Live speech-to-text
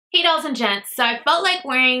Hey dolls and gents, so I felt like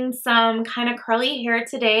wearing some kind of curly hair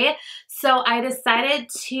today, so I decided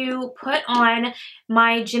to put on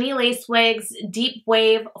my Ginny Lace Wigs Deep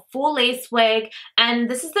Wave Full Lace Wig, and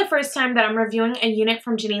this is the first time that I'm reviewing a unit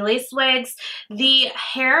from Ginny Lace Wigs. The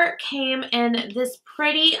hair came in this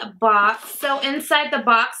pretty box, so inside the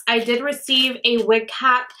box I did receive a wig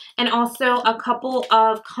cap and also a couple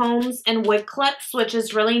of combs and wig clips, which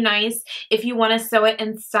is really nice if you want to sew it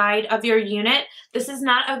inside of your unit. This is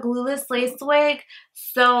not a glueless lace wig,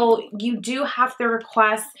 so you do have to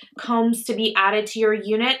request combs to be added to your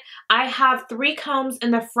unit. I have 3 combs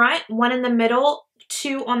in the front, 1 in the middle,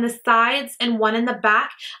 2 on the sides, and 1 in the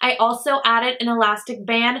back. I also added an elastic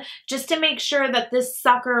band just to make sure that this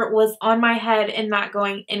sucker was on my head and not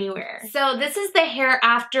going anywhere. So this is the hair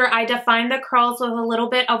after I defined the curls with a little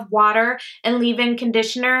bit of water and leave-in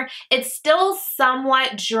conditioner. It's still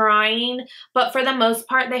somewhat drying, but for the most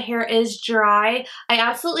part the hair is dry. I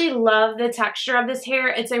absolutely love the texture of this hair.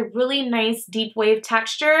 It's a really nice deep wave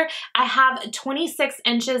texture. I have 26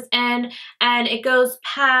 inches in and it goes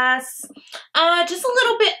past just a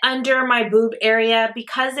little bit under my boob area.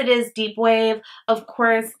 Because it is deep wave, of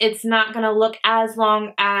course it's not gonna look as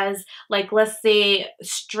long as, like, let's say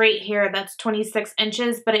straight hair that's 26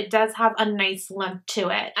 inches, but it does have a nice length to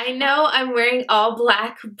it. I know I'm wearing all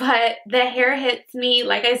black, but the hair hits me,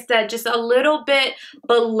 like I said, just a little bit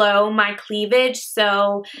below my cleavage,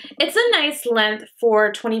 so it's a nice length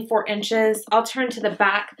for 24 inches. I'll turn to the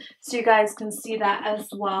back so you guys can see that as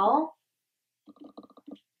well.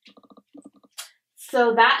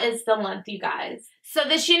 So that is the length, you guys. So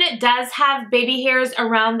this unit does have baby hairs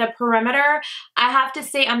around the perimeter. I have to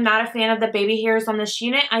say I'm not a fan of the baby hairs on this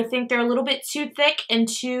unit. I think they're a little bit too thick and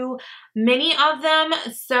too many of them,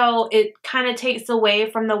 so it kind of takes away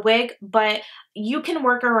from the wig, but you can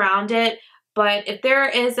work around it. But if there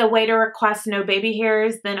is a way to request no baby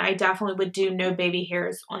hairs, then I definitely would do no baby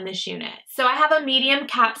hairs on this unit. So I have a medium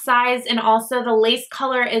cap size, and also the lace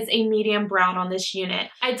color is a medium brown on this unit.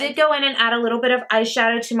 I did go in and add a little bit of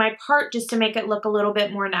eyeshadow to my part just to make it look a little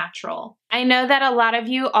bit more natural. I know that a lot of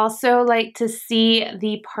you also like to see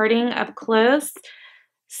the parting up close,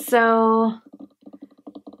 so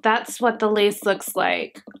that's what the lace looks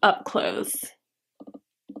like up close.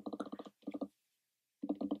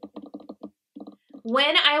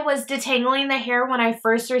 When I was detangling the hair when I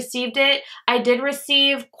first received it, I did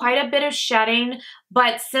receive quite a bit of shedding,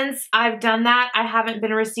 but since I've done that, I haven't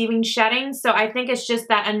been receiving shedding, so I think it's just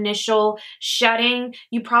that initial shedding.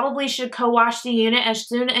 You probably should co-wash the unit as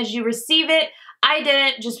soon as you receive it. I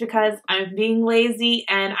didn't, just because I'm being lazy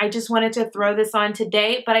and I just wanted to throw this on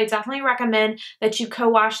today, but I definitely recommend that you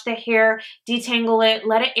co-wash the hair, detangle it,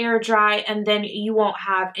 let it air dry, and then you won't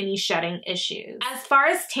have any shedding issues. As far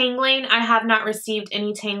as tangling, I have not received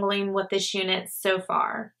any tangling with this unit so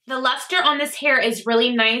far. The luster on this hair is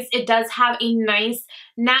really nice. It does have a nice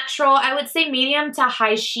natural, I would say medium to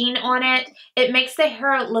high sheen on it. It makes the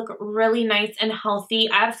hair look really nice and healthy.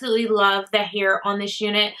 I absolutely love the hair on this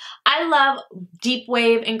unit. I love deep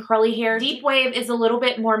wave and curly hair. Deep wave is a little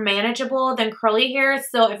bit more manageable than curly hair,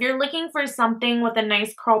 so if you're looking for something with a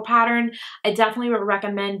nice curl pattern, I definitely would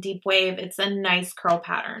recommend deep wave. It's a nice curl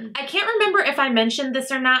pattern. I can't remember if I mentioned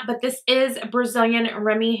this or not, but this is Brazilian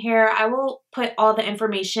Remy hair. I will put all the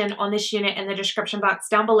information on this unit in the description box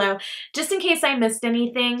down below, just in case I missed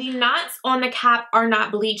anything. The knots on the cap are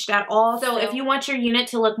not bleached at all, so if you want your unit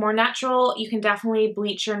to look more natural, you can definitely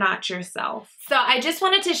bleach your knots yourself. So I just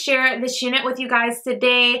wanted to share this unit with you guys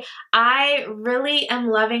today. I really am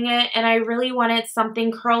loving it, and I really wanted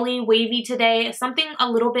something curly, wavy today, something a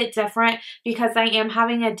little bit different because I am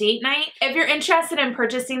having a date night. If you're interested in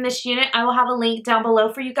purchasing this unit, I will have a link down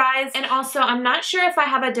below for you guys. And also, I'm not sure if I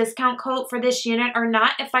have a discount code for this unit or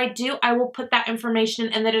not. If I do, I will put that information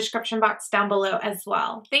in the description box down below as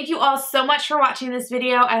well. Thank you all so much for watching this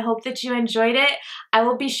video. I hope that you enjoyed it. I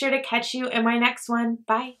will be sure to catch you in my next one.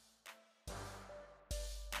 Bye.